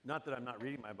Not that I'm not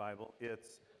reading my Bible.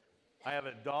 I have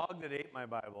a dog that ate my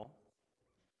Bible.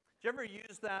 Did you ever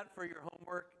use that for your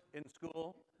homework in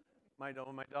school? My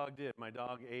dog did. My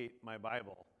dog ate my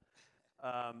Bible.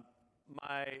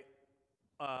 My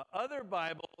other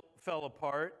Bible fell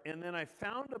apart, and then I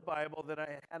found a Bible that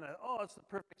I had. It's the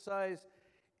perfect size.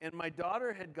 And my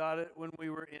daughter had got it when we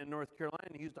were in North Carolina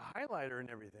and used a highlighter and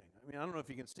everything. I mean, I don't know if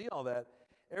you can see all that.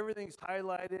 Everything's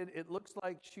highlighted. It looks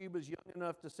like she was young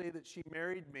enough to say that she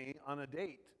married me on a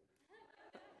date.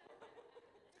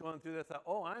 Going through this,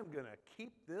 I'm going to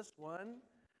keep this one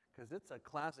because it's a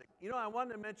classic. I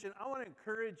wanted to mention, I want to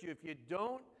encourage you, if you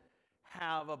don't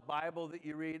have a Bible that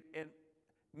you read, and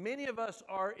many of us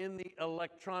are in the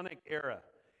electronic era.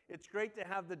 It's great to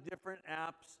have the different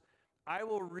apps. I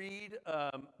will read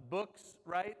books,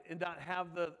 right, and not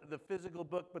have the physical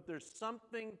book, but there's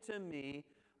something to me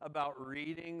about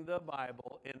reading the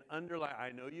Bible and underline.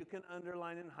 I know you can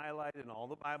underline and highlight in all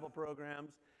the Bible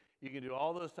programs. You can do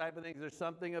all those type of things. There's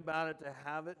something about it to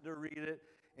have it, to read it.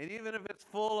 And even if it's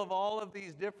full of all of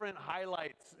these different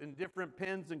highlights and different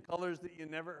pens and colors that you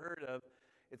never heard of,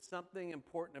 it's something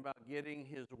important about getting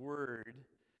His Word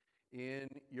in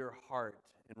your heart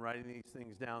and writing these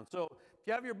things down. So if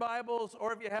you have your Bibles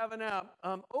or if you have an app,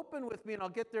 open with me, and I'll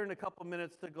get there in a couple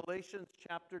minutes, to Galatians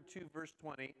chapter 2, verse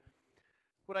 20.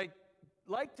 What I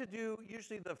like to do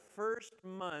usually the first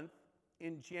month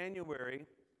in January,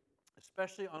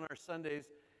 especially on our Sundays,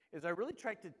 is I really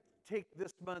try to take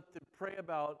this month to pray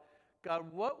about,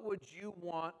 God, what would you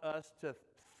want us to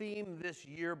theme this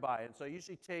year by? And so I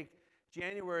usually take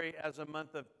January as a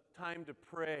month of time to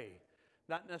pray,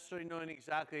 not necessarily knowing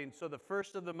exactly. And so the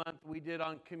first of the month we did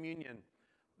on communion.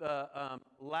 The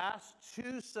last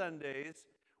two Sundays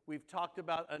we've talked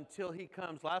about until He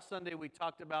comes. Last Sunday we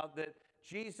talked about that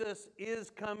Jesus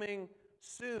is coming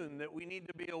soon, that we need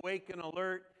to be awake and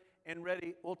alert and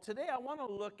ready. Well, today I want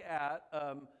to look at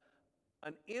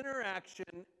an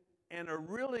interaction and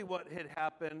really what had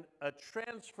happened, a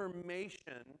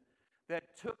transformation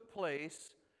that took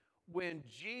place when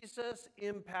Jesus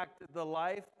impacted the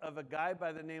life of a guy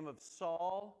by the name of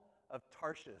Saul of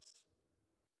Tarsus.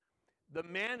 The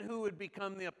man who would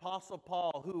become the Apostle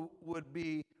Paul, who would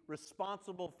be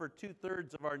responsible for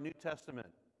 2/3 of our New Testament,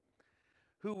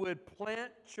 who would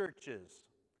plant churches,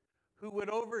 who would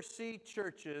oversee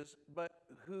churches, but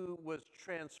who was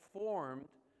transformed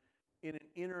in an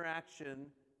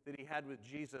interaction that he had with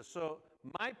Jesus. So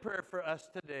my prayer for us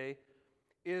today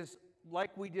is,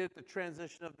 like we did at the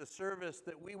transition of the service,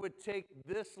 that we would take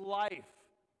this life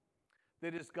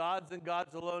that is God's and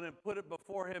God's alone and put it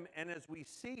before Him. And as we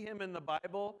see Him in the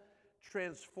Bible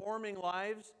transforming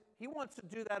lives, He wants to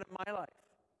do that in my life.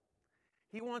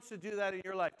 He wants to do that in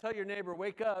your life. Tell your neighbor,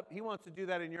 wake up. He wants to do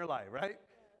that in your life, right?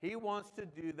 He wants to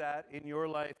do that in your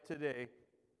life today,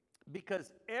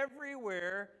 because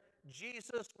everywhere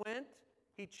Jesus went,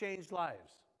 He changed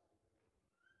lives.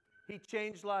 He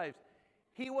changed lives.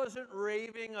 He wasn't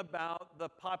raving about the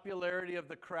popularity of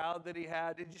the crowd that He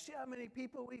had. Did you see how many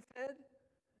people we fed?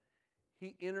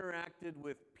 He interacted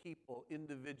with people,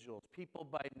 individuals, people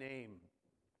by name.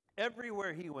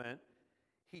 Everywhere He went,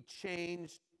 He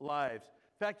changed lives.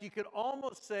 In fact, you could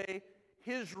almost say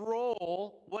His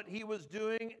role, what He was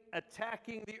doing,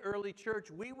 attacking the early church,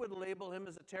 we would label Him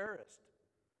as a terrorist.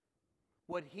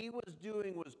 What He was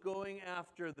doing was going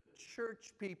after the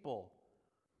church people.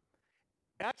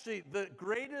 Actually, the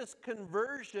greatest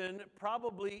conversion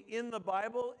probably in the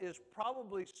Bible is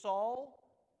probably Saul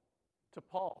to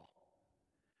Paul.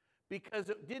 Because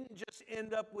it didn't just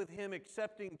end up with him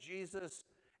accepting Jesus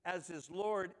as his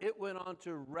Lord. It went on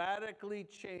to radically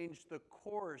change the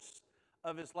course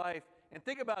of his life. And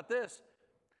think about this.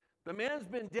 The man's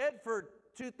been dead for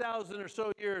 2,000 or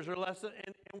so years or less,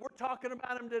 and we're talking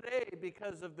about him today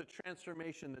because of the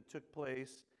transformation that took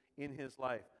place in his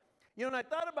life. And I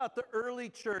thought about the early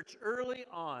church early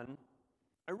on.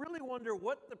 I really wonder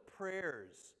what the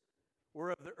prayers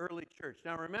were of the early church.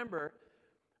 Now remember,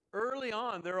 early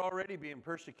on, they're already being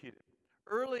persecuted.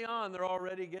 Early on, they're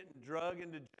already getting dragged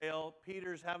into jail.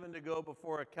 Peter's having to go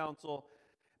before a council.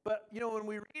 But, when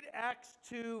we read Acts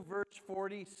 2, verse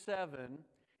 47,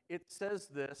 it says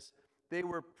this: they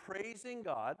were praising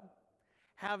God,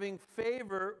 having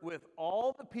favor with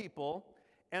all the people,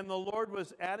 and the Lord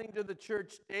was adding to the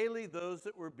church daily those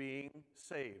that were being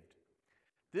saved.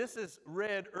 This is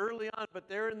read early on, but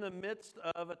they're in the midst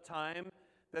of a time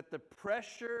that the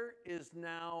pressure is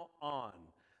now on.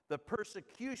 The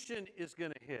persecution is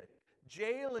going to hit.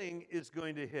 Jailing is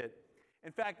going to hit.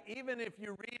 In fact, even if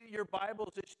you read your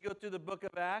Bibles as you go through the book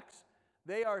of Acts,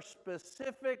 they are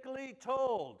specifically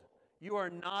told you are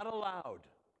not allowed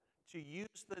to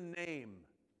use the name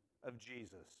of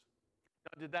Jesus.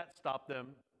 Now, did that stop them?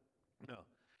 No.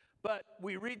 But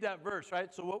we read that verse,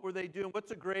 right? So what were they doing?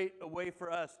 What's a great way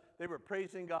for us? They were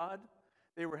praising God.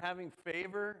 They were having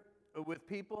favor with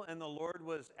people, and the Lord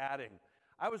was adding.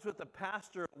 I was with a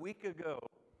pastor a week ago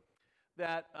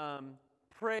that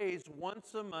prays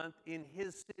once a month in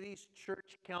his city's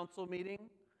church council meeting,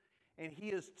 and he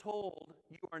is told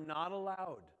you are not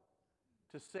allowed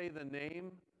to say the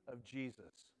name of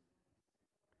Jesus.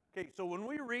 Okay, so when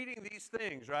we're reading these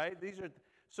things, right, these are,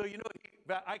 so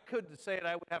I couldn't say it,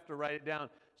 I would have to write it down.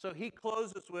 So he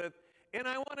closes with, and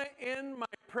I want to end my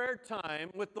prayer time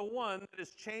with the one that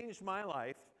has changed my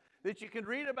life, that you can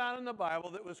read about in the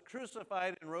Bible, that was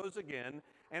crucified and rose again,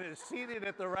 and is seated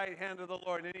at the right hand of the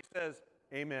Lord. And he says,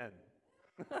 amen.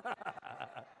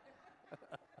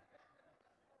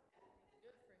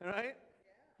 Right?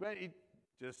 Right? He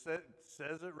just says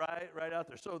it right out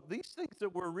there. So these things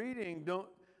that we're reading, don't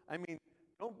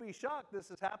be shocked.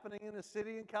 This is happening in a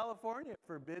city in California,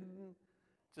 forbidden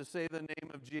to say the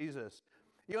name of Jesus.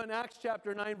 In Acts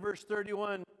chapter 9, verse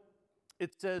 31,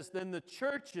 it says, then the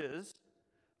churches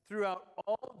throughout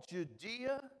all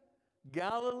Judea,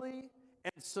 Galilee,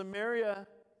 and Samaria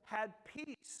had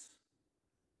peace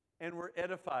and were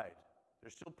edified.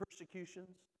 There's still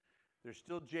persecutions. There's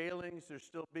still jailings. There's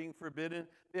still being forbidden.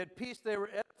 They had peace. They were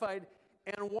edified.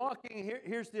 And walking,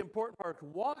 here's the important part,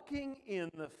 walking in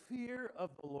the fear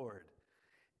of the Lord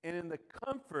and in the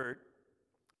comfort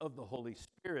of the Holy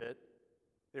Spirit,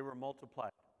 they were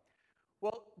multiplied.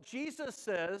 Well, Jesus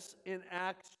says in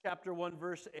Acts chapter 1,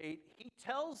 verse 8, he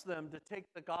tells them to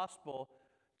take the gospel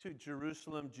to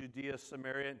Jerusalem, Judea,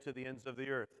 Samaria, and to the ends of the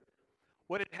earth.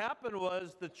 What had happened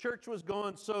was the church was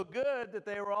going so good that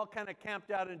they were all kind of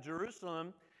camped out in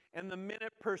Jerusalem, and the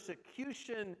minute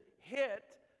persecution hit,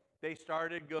 they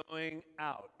started going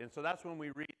out. And so that's when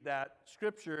we read that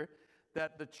scripture,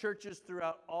 that the churches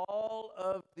throughout all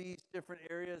of these different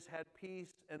areas had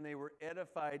peace, and they were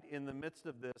edified in the midst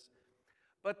of this.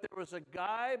 But there was a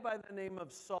guy by the name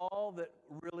of Saul that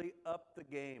really upped the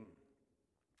game.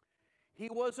 He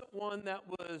wasn't one that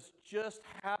was just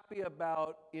happy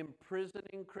about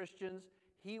imprisoning Christians.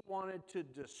 He wanted to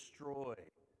destroy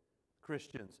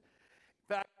Christians.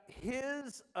 In fact,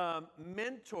 his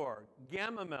mentor,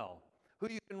 Gamaliel, who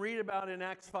you can read about in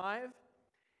Acts 5,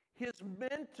 his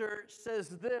mentor says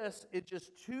this in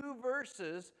just 2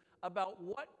 verses about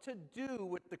what to do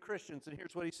with the Christians. And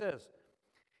here's what he says.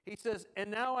 He says,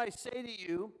 and now I say to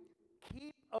you,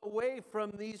 keep away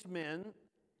from these men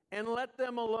and let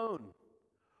them alone.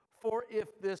 For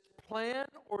if this plan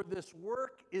or this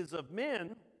work is of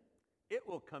men, it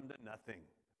will come to nothing.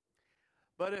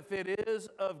 But if it is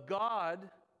of God,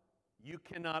 you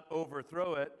cannot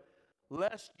overthrow it,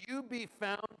 lest you be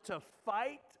found to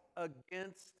fight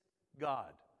against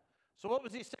God. So what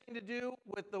was he saying to do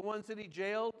with the ones that he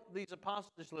jailed? These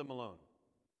apostles, just let them alone.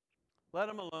 Let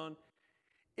them alone.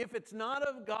 If it's not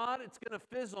of God, it's going to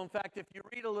fizzle. In fact, if you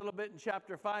read a little bit in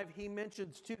chapter 5, he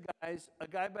mentions 2 guys, a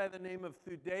guy by the name of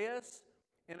Theudas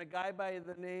and a guy by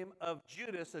the name of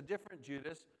Judas, a different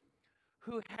Judas,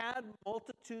 who had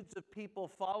multitudes of people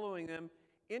following them.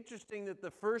 Interesting that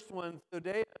the first one,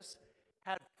 Theudas,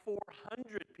 had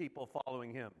 400 people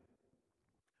following him.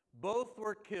 Both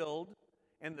were killed,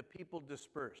 and the people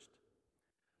dispersed.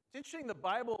 It's interesting the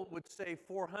Bible would say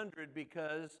 400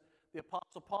 because the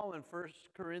Apostle Paul in 1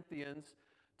 Corinthians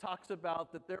talks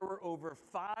about that there were over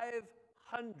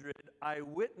 500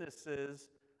 eyewitnesses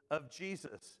of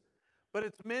Jesus. But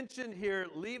it's mentioned here,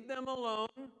 leave them alone.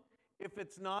 If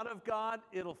it's not of God,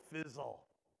 it'll fizzle.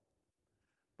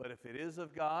 But if it is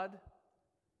of God,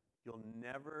 you'll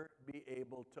never be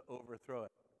able to overthrow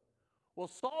it. Well,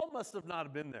 Saul must have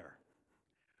not been there.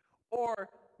 Or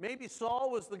maybe Saul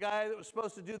was the guy that was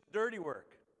supposed to do the dirty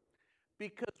work.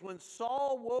 Because when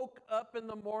Saul woke up in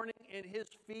the morning and his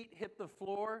feet hit the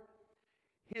floor,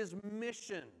 his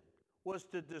mission was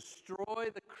to destroy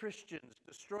the Christians,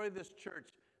 destroy this church,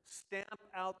 stamp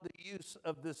out the use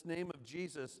of this name of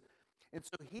Jesus. And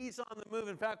so he's on the move.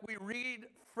 In fact, we read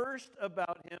first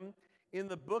about him in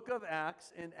the book of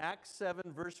Acts, in Acts 7,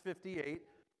 verse 58.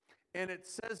 And it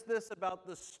says this about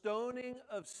the stoning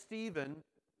of Stephen.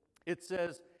 It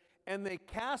says, and they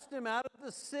cast him out of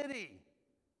the city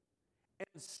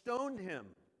and stoned him.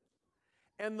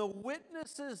 And the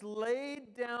witnesses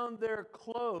laid down their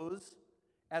clothes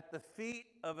at the feet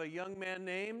of a young man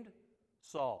named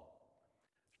Saul.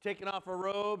 Taking off a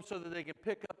robe so that they could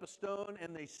pick up a stone,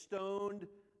 and they stoned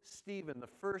Stephen, the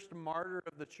first martyr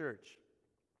of the church.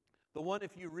 The one,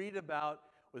 if you read about,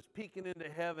 was peeking into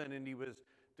heaven, and he was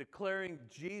declaring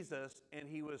Jesus, and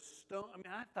he was stoned. I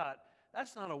mean, I thought,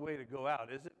 that's not a way to go out,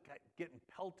 is it? getting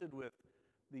pelted with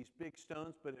these big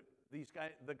stones, but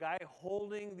the guy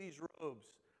holding these robes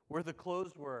where the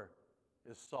clothes were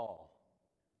is Saul.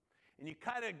 And you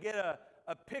kind of get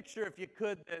a picture, if you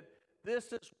could, that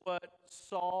this is what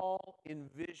Saul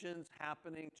envisions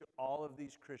happening to all of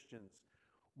these Christians.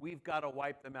 We've got to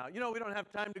wipe them out. We don't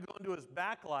have time to go into his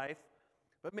back life,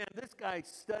 but man, this guy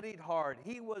studied hard.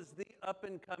 He was the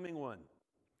up-and-coming one.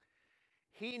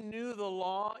 He knew the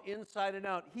law inside and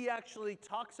out. He actually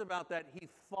talks about that. He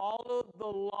followed the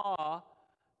law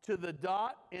to the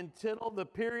dot and tittle, the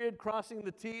period, crossing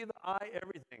the T, the I,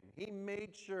 everything. He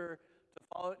made sure to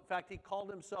follow it. In fact, he called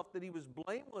himself that he was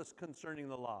blameless concerning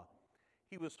the law.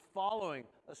 He was following,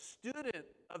 a student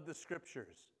of the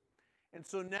Scriptures. And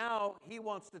so now he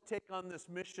wants to take on this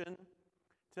mission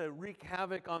to wreak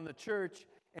havoc on the church.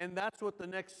 And that's what the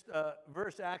next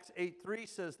verse, Acts 8:3,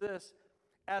 says this.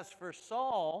 As for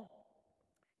Saul,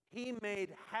 he made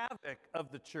havoc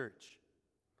of the church,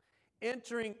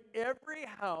 entering every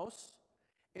house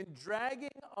and dragging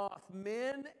off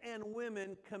men and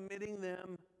women, committing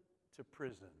them to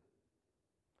prison.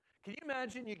 Can you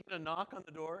imagine you get a knock on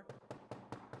the door?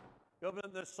 You open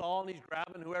up to Saul and he's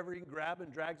grabbing whoever he can grab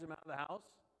and drags him out of the house?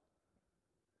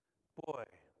 Boy,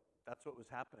 that's what was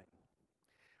happening.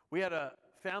 We had a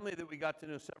family that we got to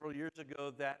know several years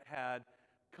ago that had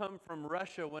come from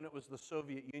Russia when it was the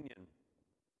Soviet Union.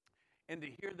 And to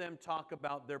hear them talk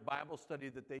about their Bible study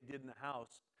that they did in the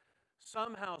house,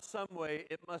 somehow, some way,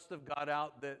 it must have got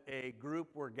out that a group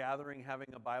were gathering, having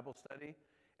a Bible study.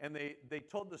 And they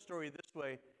told the story this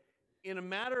way. In a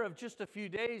matter of just a few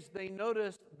days, they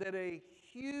noticed that a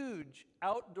huge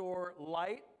outdoor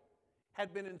light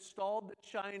had been installed that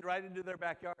shined right into their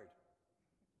backyard.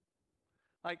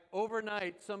 Like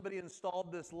overnight, somebody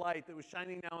installed this light that was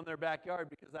shining now in their backyard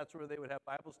because that's where they would have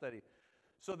Bible study.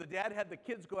 So the dad had the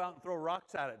kids go out and throw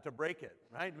rocks at it to break it,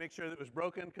 right? Make sure that it was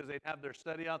broken because they'd have their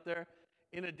study out there.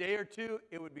 In a day or two,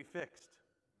 it would be fixed.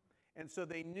 And so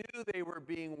they knew they were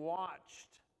being watched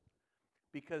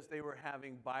because they were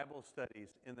having Bible studies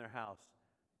in their house.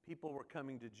 People were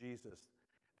coming to Jesus.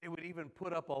 They would even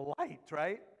put up a light,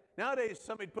 right? Nowadays,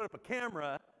 somebody'd put up a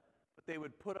camera, but they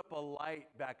would put up a light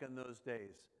back in those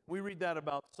days. We read that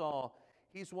about Saul.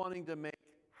 He's wanting to make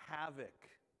havoc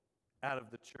out of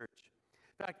the church.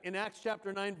 In fact, in Acts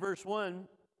chapter 9, verse 1,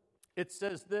 it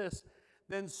says this,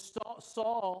 then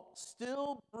Saul,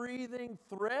 still breathing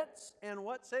threats and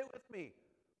what? Say it with me.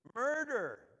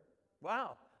 Murder.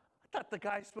 Wow. I thought the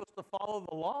guy's supposed to follow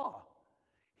the law.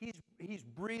 He's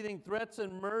breathing threats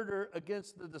and murder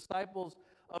against the disciples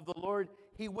of the Lord.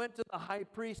 He went to the high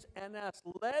priest and asked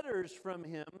letters from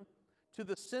him to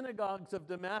the synagogues of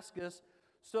Damascus,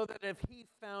 so that if he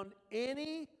found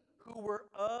any who were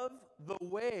of the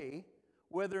way,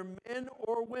 whether men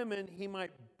or women, he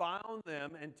might bound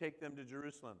them and take them to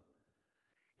Jerusalem.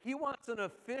 He wants an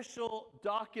official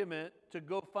document to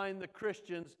go find the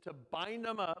Christians, to bind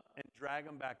them up and drag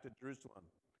them back to Jerusalem.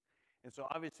 And so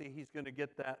obviously he's going to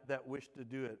get that wish to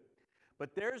do it.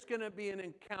 But there's going to be an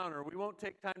encounter. We won't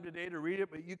take time today to read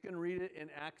it, but you can read it in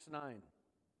Acts 9.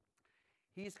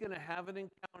 He's going to have an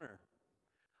encounter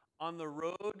on the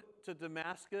road to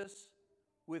Damascus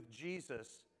with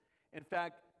Jesus. In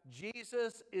fact,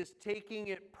 Jesus is taking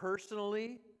it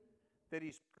personally that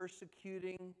he's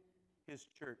persecuting his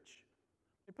church.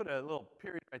 Let me put a little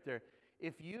period right there.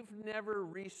 If you've never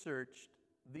researched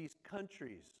these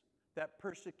countries that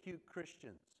persecute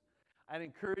Christians, I'd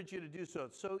encourage you to do so.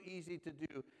 It's so easy to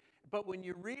do. But when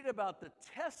you read about the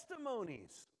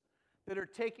testimonies that are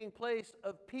taking place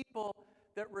of people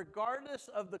that regardless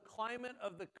of the climate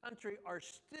of the country are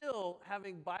still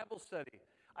having Bible study.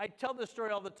 I tell this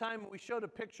story all the time. We showed a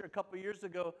picture a couple years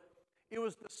ago. It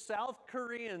was the South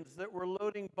Koreans that were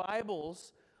loading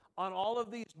Bibles on all of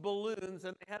these balloons,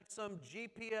 and they had some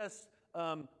GPS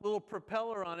little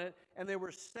propeller on it, and they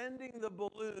were sending the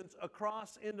balloons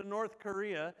across into North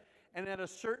Korea, and at a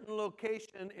certain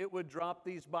location, it would drop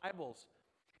these Bibles.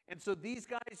 And so these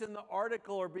guys in the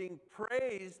article are being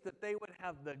praised that they would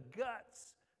have the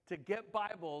guts to get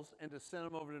Bibles and to send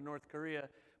them over to North Korea,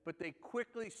 but they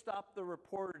quickly stopped the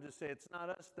reporter to say, it's not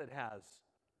us that has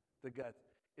the guts.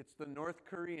 It's the North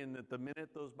Korean that the minute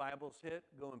those Bibles hit,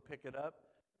 go and pick it up.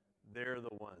 They're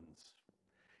the ones.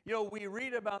 You know, we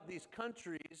read about these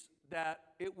countries that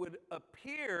it would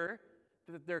appear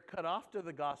that they're cut off to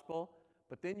the gospel,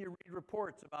 but then you read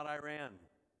reports about Iran,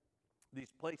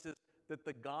 these places that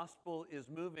the gospel is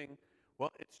moving.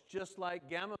 Well, it's just like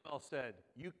Gamaliel said,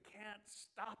 you can't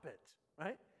stop it,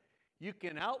 right? You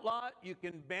can outlaw it, you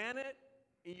can ban it,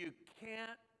 you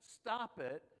can't stop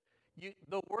it.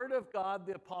 The Word of God,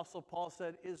 the Apostle Paul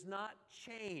said, is not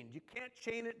chained. You can't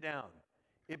chain it down.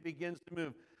 It begins to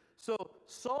move. So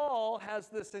Saul has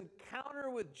this encounter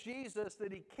with Jesus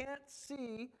that he can't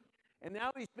see, and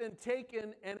now he's been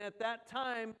taken, and at that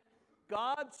time,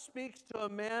 God speaks to a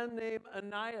man named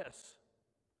Ananias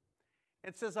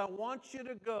and says, I want you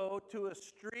to go to a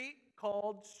street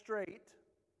called Straight,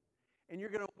 and you're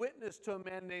going to witness to a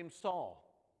man named Saul.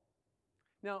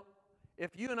 Now,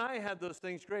 if you and I had those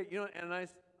things, great.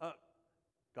 Ananias,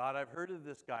 God, I've heard of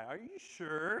this guy. Are you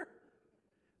sure?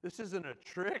 This isn't a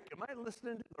trick? Am I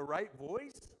listening to the right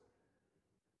voice?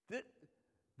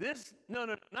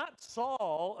 No, not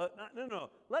Saul. No.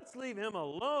 Let's leave him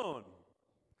alone.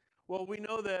 Well, we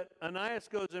know that Ananias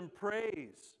goes and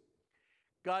prays.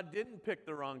 God didn't pick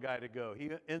the wrong guy to go. He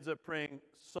ends up praying.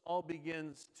 Saul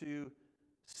begins to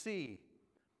see.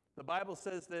 The Bible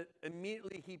says that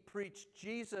immediately he preached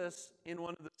Jesus in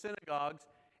one of the synagogues,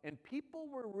 and people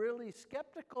were really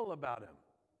skeptical about him.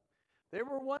 They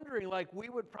were wondering, like we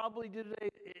would probably do today,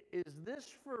 is this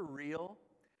for real?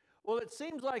 Well, it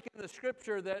seems like in the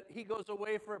scripture that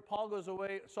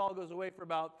Saul goes away for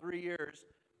about 3 years,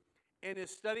 and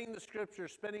is studying the scripture,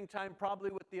 spending time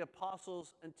probably with the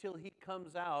apostles until he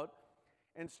comes out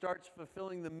and starts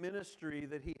fulfilling the ministry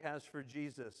that he has for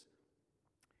Jesus.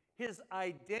 His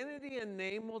identity and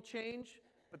name will change,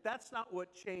 but that's not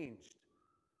what changed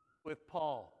with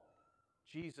Paul.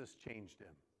 Jesus changed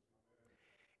him.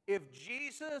 If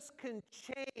Jesus can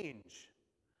change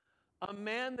a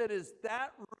man that is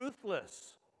that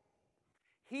ruthless,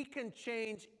 he can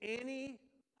change any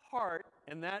heart,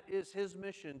 and that is his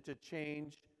mission, to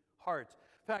change hearts.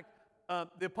 In fact,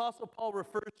 the Apostle Paul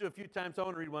refers to a few times. I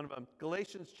want to read one of them.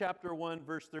 Galatians chapter 1,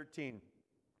 verse 13.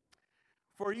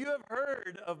 For you have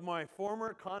heard of my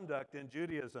former conduct in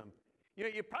Judaism.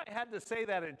 You probably had to say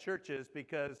that in churches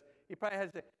because you probably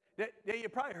had to say, you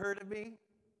probably heard of me,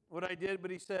 what I did,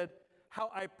 but he said, how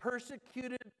I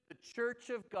persecuted the church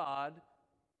of God,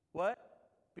 what?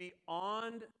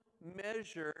 Beyond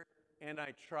measure, and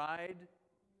I tried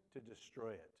to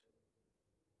destroy it.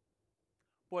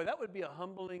 Boy, that would be a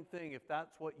humbling thing if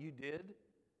that's what you did.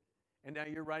 And now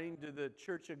you're writing to the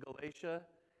church of Galatia,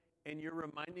 and you're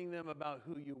reminding them about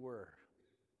who you were.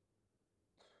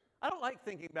 I don't like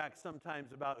thinking back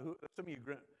sometimes about who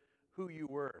you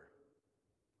were.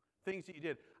 Things that you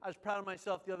did. I was proud of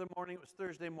myself the other morning. It was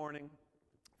Thursday morning.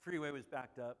 Freeway was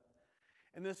backed up.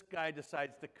 And this guy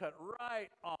decides to cut right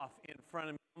off in front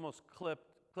of me, almost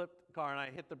clipped the car, and I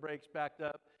hit the brakes, backed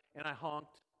up, and I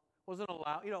honked. Wasn't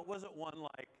allowed, it wasn't one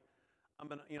like, I'm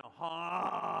going to,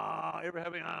 honk, ever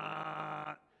having,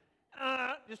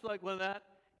 just like one of that.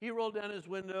 He rolled down his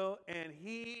window, and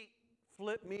he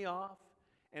flipped me off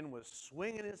and was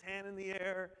swinging his hand in the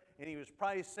air, and he was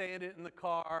probably saying it in the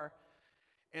car.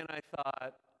 And I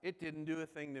thought, it didn't do a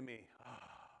thing to me,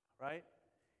 right?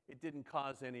 It didn't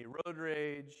cause any road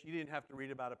rage. You didn't have to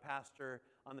read about a pastor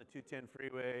on the 210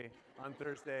 freeway on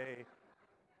Thursday.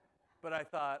 But I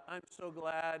thought, I'm so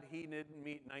glad he didn't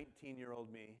meet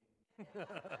 19-year-old me. Does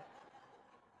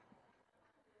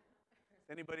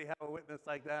anybody have a witness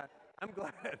like that? I'm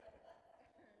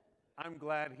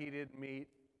glad he didn't meet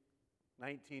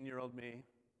 19-year-old me.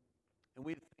 And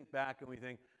we think back and we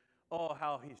think, oh,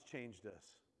 how he's changed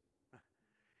us.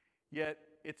 Yet,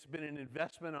 it's been an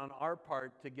investment on our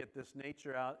part to get this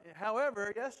nature out.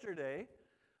 However, yesterday,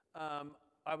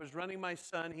 I was running my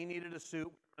son. He needed a suit. We were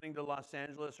running to Los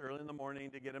Angeles early in the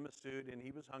morning to get him a suit, and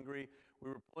he was hungry. We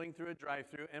were pulling through a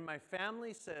drive-thru, and my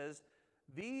family says,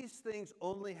 these things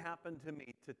only happen to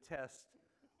me to test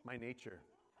my nature.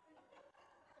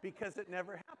 Because it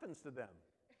never happens to them.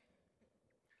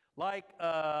 Like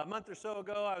a month or so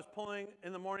ago, I was pulling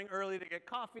in the morning early to get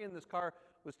coffee, and this car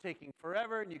was taking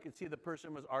forever, and you could see the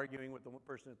person was arguing with the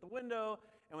person at the window.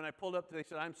 And when I pulled up, they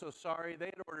said, I'm so sorry. They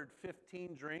had ordered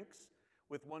 15 drinks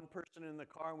with one person in the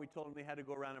car, and we told them they had to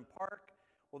go around and park.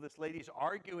 Well, this lady's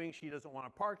arguing. She doesn't want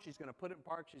to park. She's going to put it in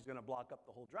park. She's going to block up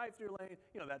the whole drive-thru lane,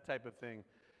 that type of thing.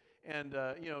 And,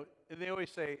 they always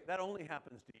say, that only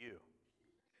happens to you.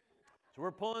 So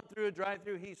we're pulling through a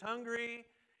drive-thru. He's hungry,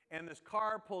 and this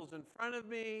car pulls in front of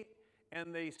me,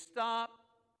 and they stop,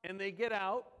 and they get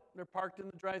out. They're parked in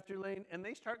the drive-thru lane, and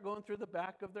they start going through the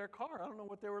back of their car. I don't know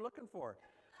what they were looking for.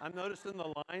 I'm noticing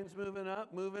the lines moving up,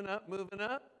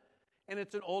 and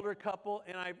it's an older couple,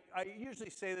 and I usually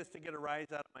say this to get a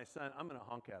rise out of my son. I'm going to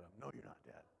honk at him. No, you're not,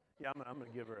 Dad. Yeah, I'm going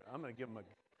to give him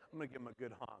a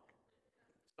good honk.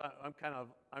 So I'm kind of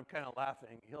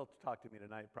laughing. He'll talk to me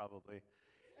tonight probably.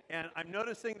 And I'm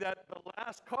noticing that the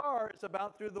last car is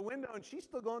about through the window, and she's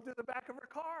still going through the back of her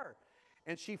car.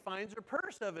 And she finds her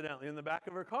purse, evidently, in the back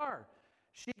of her car.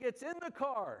 She gets in the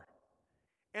car,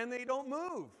 and they don't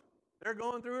move. They're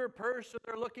going through her purse, or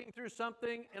they're looking through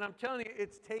something, and I'm telling you,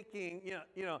 it's taking,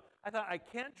 I thought, I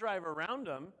can't drive around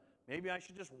them. Maybe I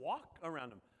should just walk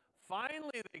around them.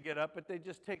 Finally, they get up, but they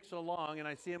just take so long, and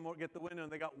I see them get the window,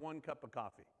 and they got 1 cup of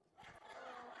coffee.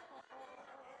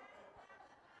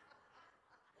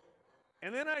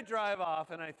 And then I drive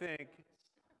off, and I think,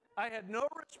 I had no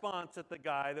response at the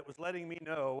guy that was letting me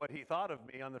know what he thought of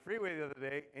me on the freeway the other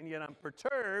day, and yet I'm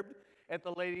perturbed at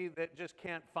the lady that just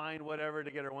can't find whatever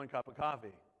to get her 1 cup of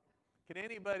coffee. Can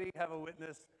anybody have a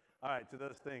witness? All right, to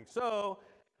those things. So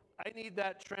I need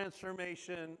that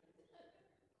transformation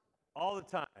all the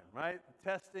time, right?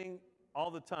 Testing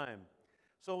all the time.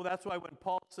 So that's why when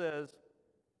Paul says,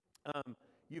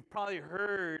 you've probably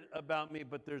heard about me,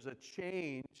 but there's a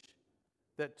change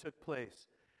that took place.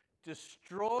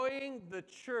 Destroying the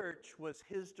church was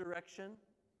his direction,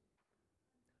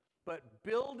 but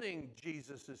building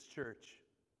Jesus' church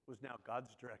was now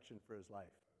God's direction for his life.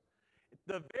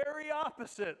 The very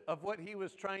opposite of what he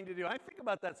was trying to do. I think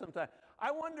about that sometimes.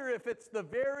 I wonder if it's the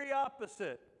very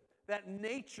opposite, that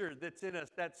nature that's in us,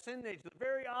 that sin nature, the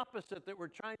very opposite that we're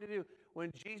trying to do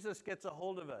when Jesus gets a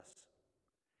hold of us.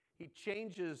 He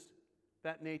changes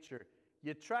that nature.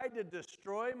 You tried to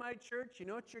destroy my church. You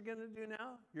know what you're going to do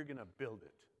now? You're going to build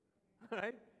it,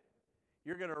 right?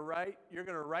 You're going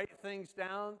to write things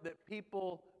down that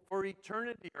people for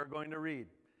eternity are going to read.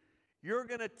 You're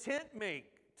going to tent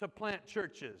make to plant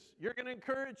churches. You're going to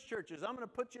encourage churches. I'm going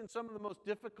to put you in some of the most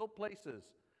difficult places,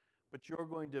 but you're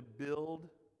going to build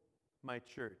my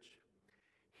church.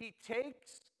 He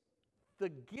takes the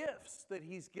gifts that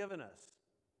he's given us.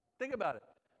 Think about it.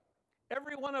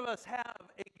 Every one of us have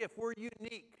a gift. We're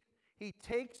unique. He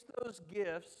takes those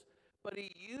gifts, but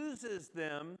he uses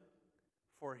them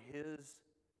for his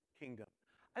kingdom.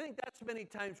 I think that's many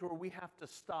times where we have to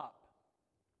stop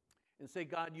and say,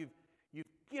 God, you've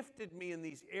gifted me in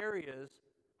these areas.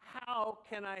 How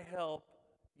can I help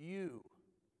you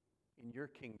in your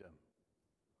kingdom?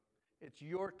 It's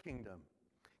your kingdom.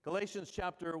 Galatians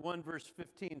chapter 1, verse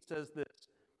 15 says this,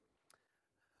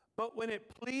 but when it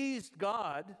pleased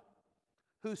God,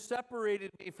 who separated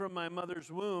me from my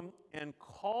mother's womb and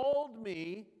called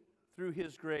me through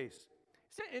his grace.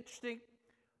 Isn't it interesting?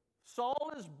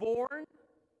 Saul is born,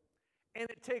 and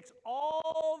it takes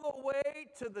all the way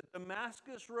to the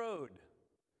Damascus Road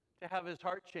to have his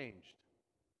heart changed.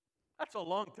 That's a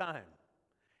long time.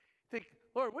 Think,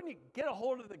 Lord, wouldn't you get a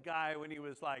hold of the guy when he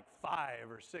was like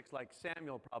 5 or 6, like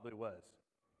Samuel probably was?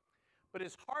 But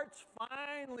his heart's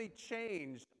finally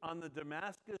changed on the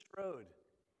Damascus Road.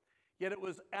 Yet it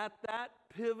was at that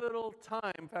pivotal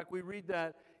time, in fact, we read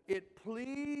that, it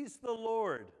pleased the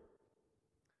Lord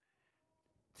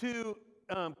to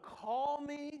call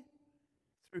me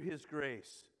through his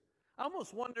grace. I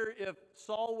almost wonder if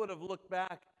Saul would have looked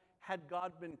back had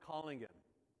God been calling him.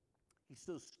 He's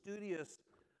so studious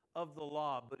of the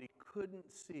law, but he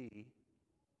couldn't see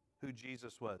who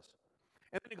Jesus was.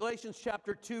 And in Galatians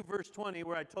chapter 2, verse 20,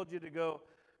 where I told you to go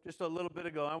just a little bit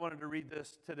ago, I wanted to read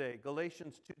this today.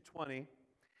 Galatians 2:20.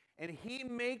 And he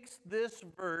makes this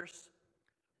verse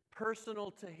personal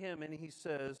to him, and he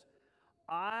says,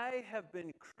 I have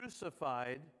been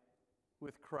crucified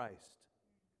with Christ.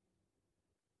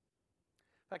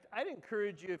 In fact, I'd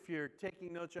encourage you, if you're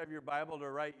taking notes out of your Bible, to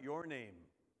write your name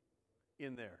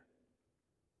in there,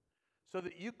 so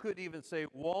that you could even say,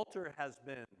 Walter has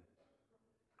been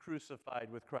crucified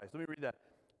with Christ. Let me read that.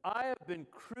 I have been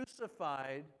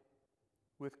crucified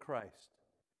with Christ.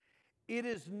 It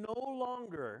is no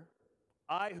longer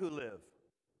I who live,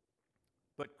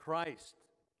 but Christ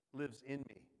lives in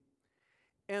me.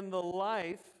 And the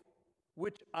life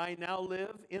which I now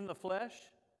live in the flesh,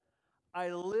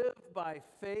 I live by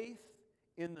faith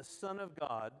in the Son of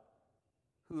God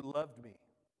who loved me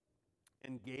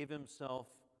and gave himself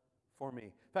for me.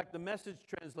 In fact, the Message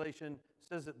translation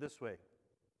says it this way.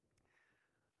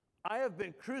 I have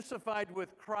been crucified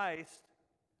with Christ.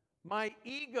 My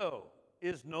ego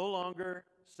is no longer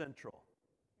central.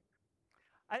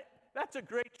 That's a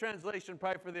great translation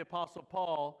probably for the Apostle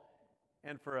Paul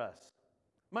and for us.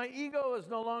 My ego is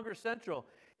no longer central.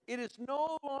 It is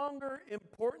no longer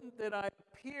important that I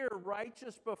appear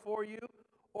righteous before you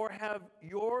or have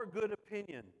your good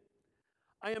opinion.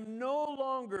 I am no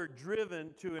longer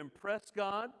driven to impress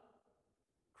God.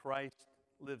 Christ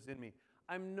lives in me.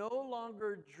 I'm no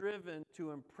longer driven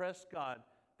to impress God.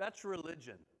 That's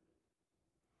religion.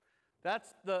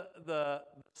 That's the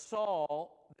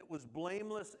Saul that was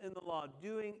blameless in the law,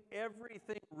 doing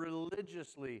everything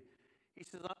religiously. He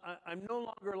says, I'm no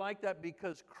longer like that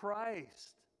because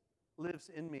Christ lives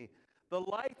in me. The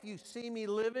life you see me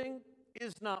living,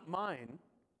 is not mine,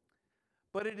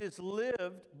 but it is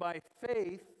lived by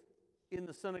faith in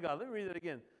the Son of God. Let me read that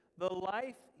again. The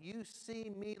life you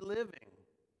see me living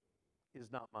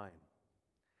is not mine,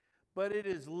 but it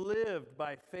is lived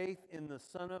by faith in the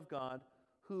Son of God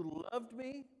who loved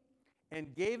me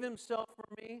and gave himself for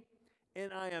me,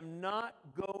 and I am not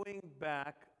going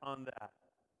back on that.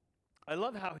 I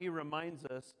love how he reminds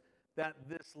us that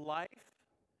this life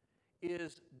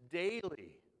is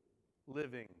daily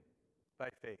living by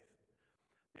faith.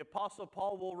 The Apostle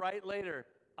Paul will write later,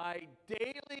 I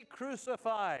daily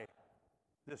crucify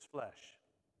this flesh.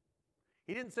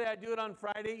 He didn't say I do it on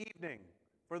Friday evening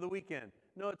for the weekend.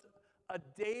 No, it's a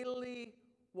daily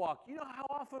walk. You know how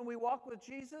often we walk with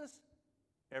Jesus?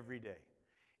 Every day.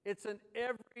 It's an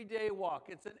everyday walk.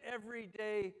 It's an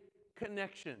everyday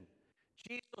connection.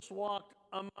 Jesus walked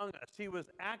among us. He was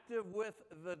active with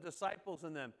the disciples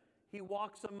in them. He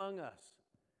walks among us.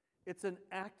 It's an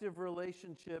active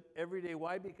relationship every day.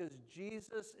 Why? Because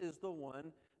Jesus is the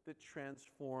one that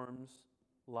transforms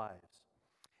lives.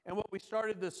 And what we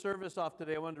started this service off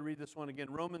today, I wanted to read this one again.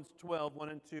 Romans 12, 1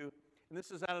 and 2. And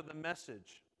this is out of the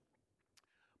Message.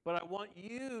 But I want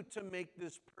you to make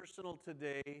this personal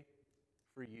today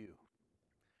for you.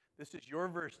 This is your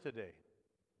verse today.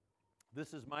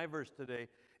 This is my verse today.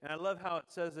 And I love how it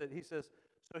says it. He says,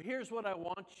 so here's what I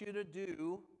want you to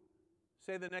do.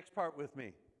 Say the next part with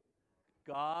me.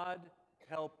 God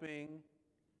helping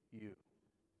you.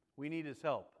 We need his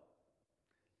help.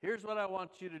 Here's what I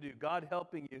want you to do. God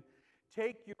helping you.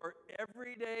 Take your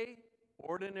everyday,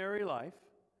 ordinary life,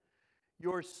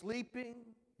 your sleeping,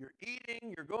 your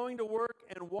eating, you're going to work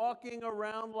and walking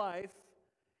around life,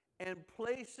 and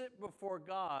place it before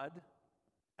God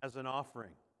as an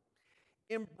offering.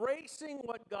 Embracing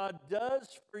what God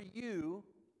does for you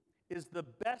is the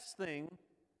best thing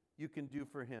you can do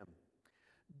for him.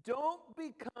 Don't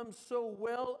become so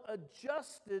well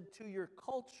adjusted to your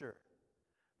culture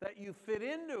that you fit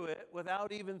into it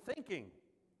without even thinking.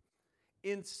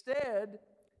 Instead,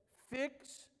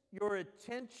 fix your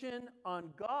attention on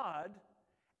God,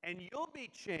 and you'll be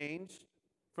changed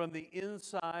from the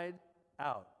inside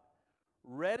out.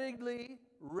 Readily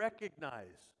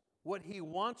recognize what he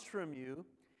wants from you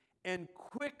and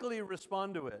quickly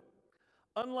respond to it.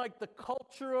 Unlike the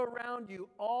culture around you,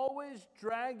 always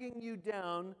dragging you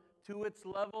down to its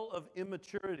level of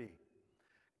immaturity.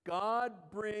 God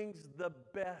brings the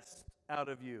best out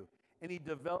of you, and he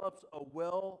develops a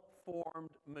well-formed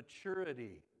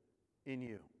maturity in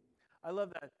you. I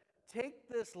love that. Take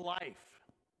this life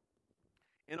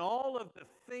and all of the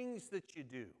things that you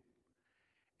do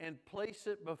and place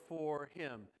it before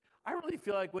him. I really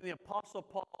feel like when the Apostle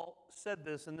Paul said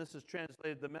this, and this is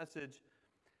translated the Message,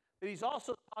 that he's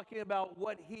also talking about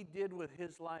what he did with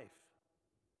his life.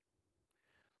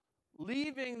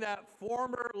 Leaving that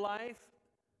former life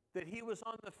that he was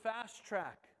on the fast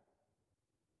track,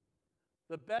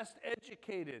 the best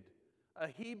educated, a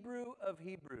Hebrew of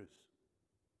Hebrews.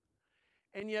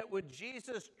 And yet when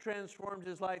Jesus transformed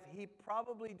his life, he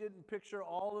probably didn't picture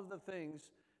all of the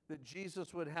things that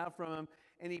Jesus would have from him,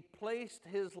 and he placed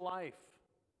his life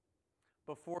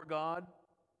before God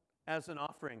as an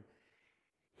offering.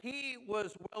 He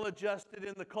was well adjusted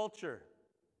in the culture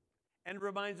and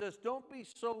reminds us, don't be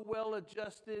so well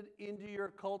adjusted into your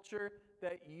culture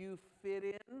that you fit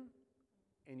in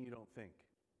and you don't think.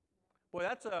 Boy,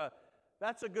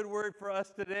 that's a good word for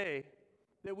us today,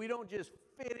 that we don't just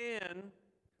fit in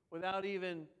without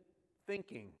even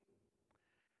thinking.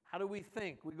 How do we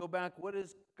think? We go back, what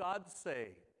does God say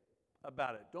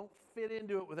about it? Don't fit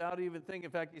into it without even thinking.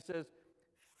 In fact, he says,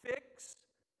 fix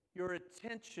your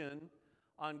attention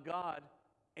on God,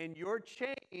 and your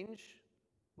change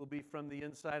will be from the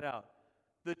inside out.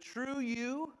 The true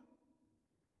you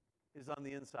is on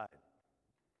the inside.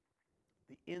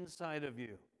 The inside of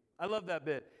you. I love that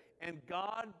bit. And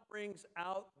God brings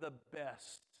out the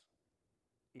best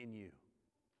in you.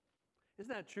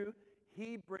 Isn't that true?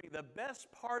 The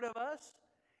best part of us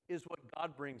is what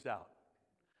God brings out.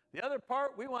 The other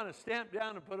part we want to stamp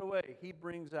down and put away. He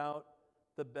brings out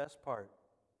the best part.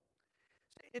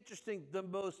 It's interesting, the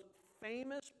most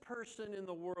famous person in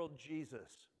the world,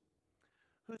 Jesus,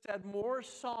 who's had more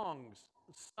songs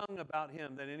sung about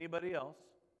him than anybody else,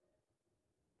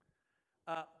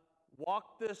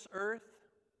 walked this earth.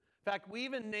 In fact, we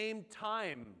even named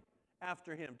time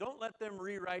after him. Don't let them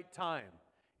rewrite time.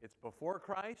 It's before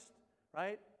Christ,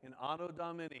 right? In Anno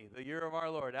Domini, the year of our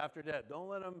Lord, after death. Don't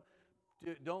let them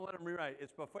rewrite.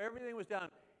 It's before everything was done.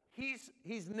 He's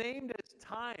named as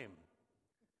time,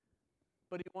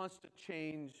 but he wants to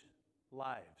change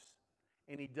lives.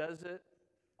 And he does it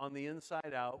on the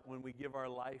inside out when we give our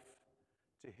life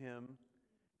to him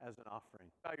as an offering.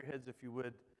 Bow your heads, if you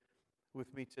would,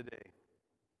 with me today.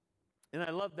 And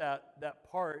I love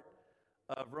that part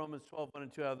of Romans 12, 1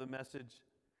 and 2 out of the Message,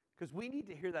 because we need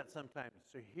to hear that sometimes.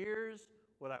 So here's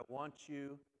what I want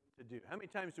you to do. How many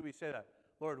times do we say that?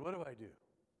 Lord, what do I do?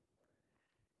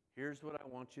 Here's what I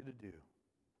want you to do.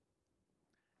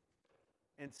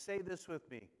 And say this with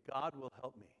me: God will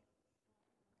help me.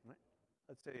 Right?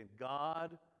 Let's say,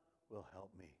 God will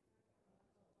help me.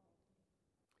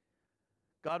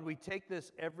 God, we take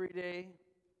this everyday,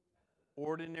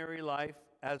 ordinary life,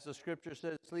 as the scripture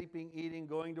says, sleeping, eating,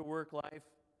 going to work life.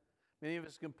 Many of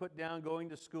us can put down going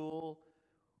to school,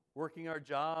 working our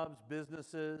jobs,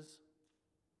 businesses,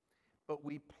 but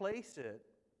we place it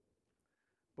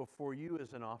before you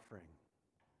as an offering.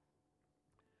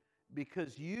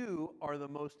 Because you are the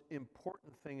most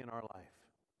important thing in our life.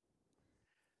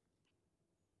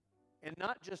 And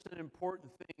not just an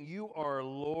important thing, you are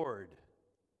Lord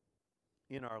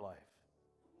in our life.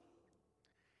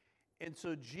 And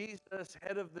so Jesus,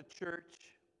 head of the church,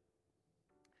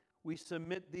 we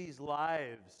submit these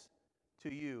lives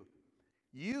to you.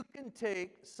 You can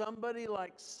take somebody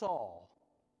like Saul,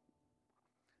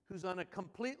 who's on a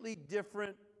completely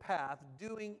different path,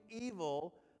 doing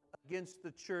evil against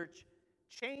the church,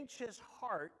 change his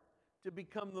heart to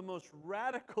become the most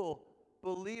radical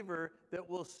believer that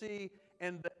we'll see,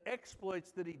 and the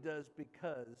exploits that he does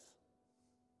because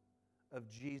of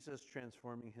Jesus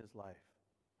transforming his life.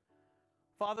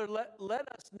 Father, let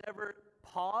us never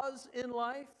pause in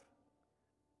life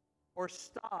or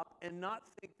stop and not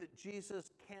think that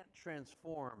Jesus can't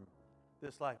transform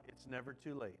this life. It's never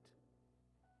too late.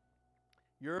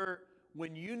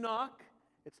 When you knock,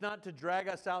 it's not to drag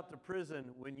us out to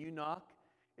prison. When you knock,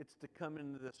 it's to come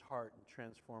into this heart and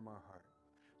transform our heart.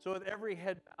 So with every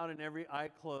head bowed and every eye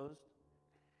closed,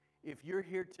 if you're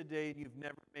here today and you've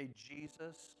never made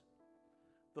Jesus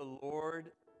the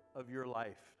Lord of your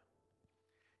life,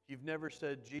 you've never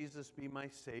said, Jesus, be my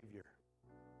Savior,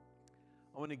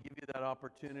 I want to give you that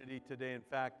opportunity today. In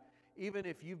fact, even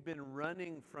if you've been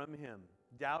running from him,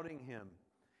 doubting him,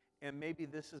 and maybe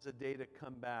this is a day to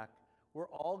come back, we're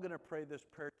all going to pray this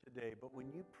prayer today. But when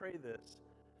you pray this,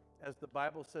 as the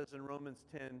Bible says in Romans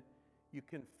 10, you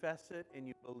confess it and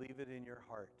you believe it in your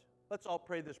heart. Let's all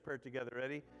pray this prayer together.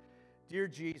 Ready? Dear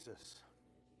Jesus,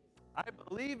 I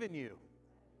believe in you.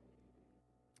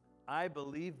 I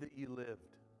believe that you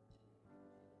lived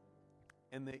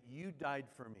and that you died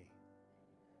for me,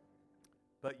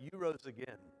 but you rose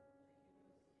again.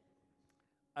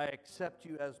 I accept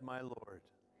you as my Lord,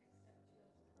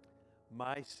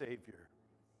 my Savior.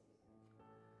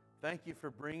 Thank you for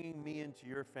bringing me into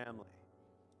your family.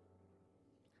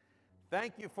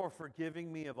 Thank you for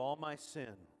forgiving me of all my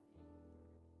sin.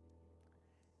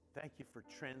 Thank you for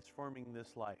transforming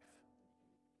this life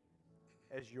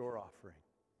as your offering.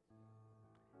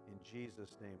 In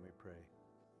Jesus' name we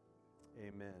pray.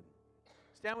 Amen.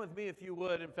 Stand with me if you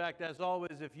would. In fact, as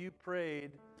always, if you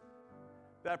prayed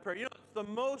that prayer, it's the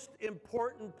most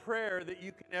important prayer that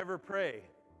you can ever pray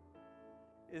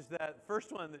is that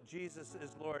first one, that Jesus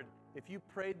is Lord. If you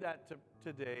prayed that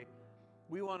today,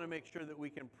 we want to make sure that we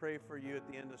can pray for you at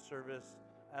the end of service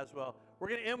as well. We're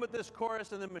going to end with this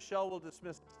chorus, and then Michelle will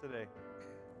dismiss us today.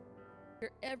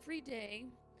 Your everyday,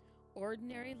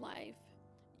 ordinary life,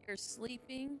 you're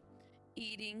sleeping,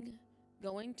 eating,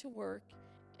 going to work,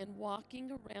 and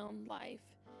walking around life,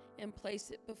 and place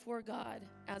it before God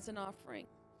as an offering.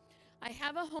 I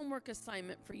have a homework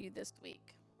assignment for you this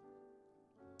week.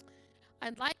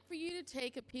 I'd like for you to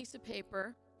take a piece of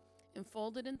paper and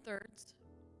fold it in thirds,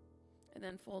 and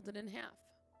then fold it in half.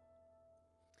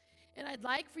 And I'd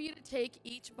like for you to take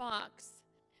each box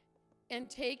and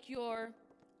take your,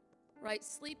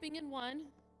 sleeping in one,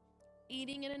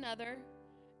 eating in another,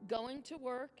 going to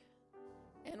work,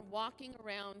 and walking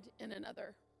around in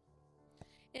another.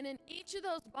 And in each of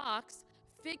those boxes,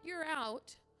 figure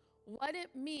out what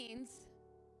it means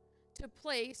to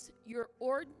place your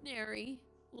ordinary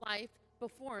life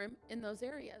before him in those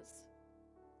areas.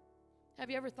 Have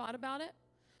you ever thought about it?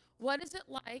 What is it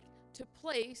like to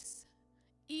place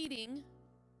eating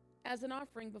as an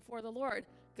offering before the Lord?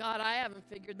 God, I haven't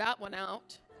figured that one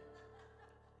out.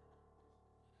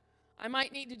 I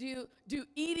might need to do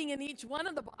eating in each one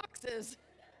of the boxes.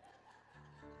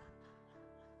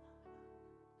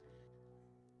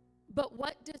 But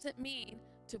what does it mean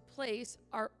to place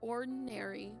our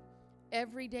ordinary,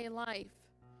 everyday life?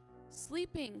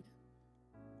 Sleeping.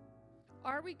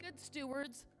 Are we good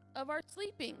stewards of our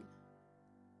sleeping?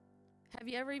 Have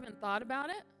you ever even thought about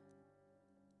it?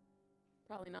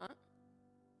 Probably not.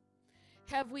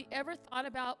 Have we ever thought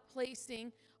about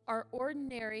placing are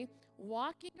ordinary,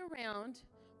 walking around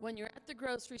when you're at the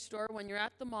grocery store, when you're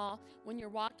at the mall, when you're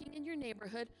walking in your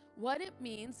neighborhood, what it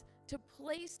means to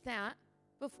place that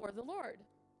before the Lord.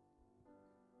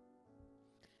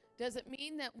 Does it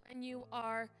mean that when you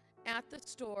are at the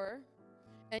store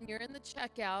and you're in the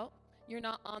checkout, you're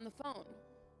not on the phone?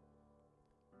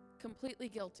 Completely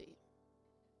guilty.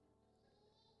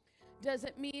 Does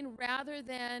it mean rather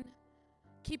than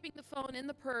keeping the phone in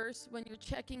the purse when you're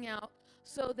checking out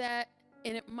so that,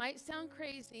 and it might sound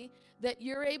crazy, that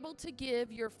you're able to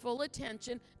give your full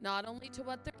attention not only to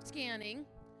what they're scanning,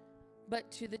 but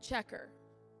to the checker?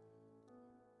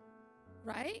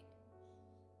 Right?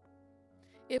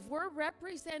 If we're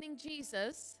representing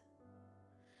Jesus,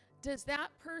 does that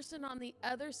person on the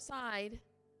other side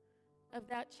of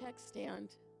that check stand,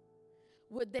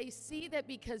 would they see that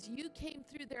because you came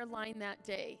through their line that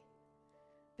day,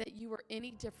 that you were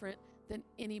any different than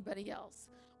anybody else?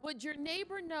 Would your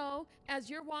neighbor know as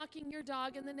you're walking your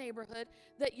dog in the neighborhood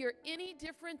that you're any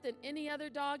different than any other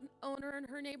dog owner in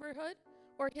her neighborhood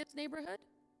or his neighborhood?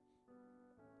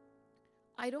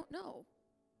 I don't know.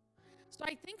 So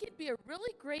I think it'd be a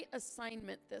really great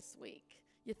assignment this week.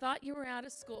 You thought you were out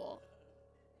of school.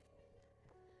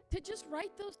 To just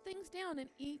write those things down and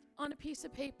eat on a piece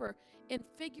of paper and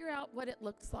figure out what it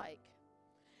looks like.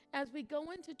 As we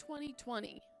go into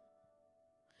 2020,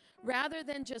 rather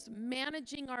than just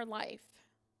managing our life,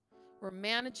 we're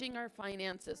managing our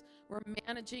finances, we're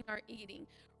managing our eating.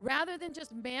 Rather than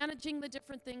just managing the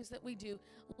different things that we do,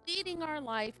 leading our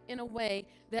life in a way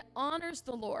that honors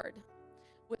the Lord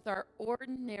with our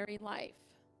ordinary life.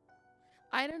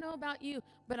 I don't know about you,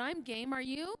 but I'm game. Are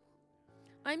you?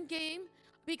 I'm game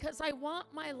because I want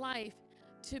my life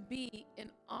to be an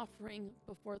offering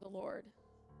before the Lord.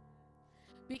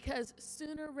 Because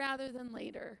sooner rather than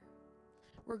later,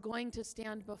 we're going to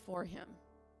stand before him.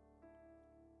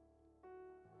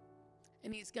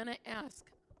 And he's going to ask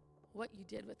what you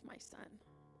did with my son.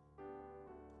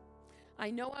 I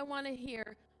know I want to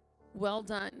hear, well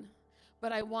done,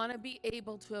 but I want to be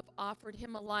able to have offered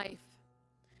him a life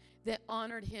that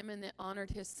honored him and that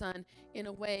honored his son in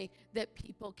a way that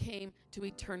people came to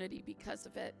eternity because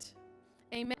of it.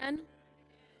 Amen?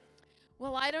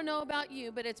 Well, I don't know about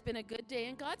you, but it's been a good day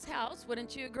in God's house.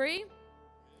 Wouldn't you agree?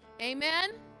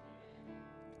 Amen?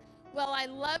 Well, I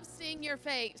love seeing your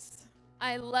face.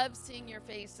 I love seeing your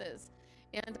faces.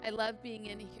 And I love being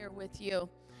in here with you.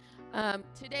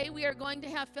 Today we are going to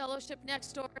have fellowship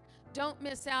next door. Don't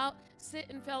miss out. Sit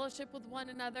in fellowship with one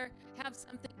another. Have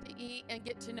something to eat and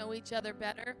get to know each other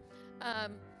better.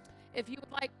 If you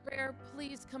would like prayer,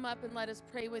 please come up and let us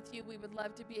pray with you. We would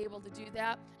love to be able to do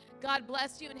that. God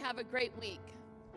bless you and have a great week.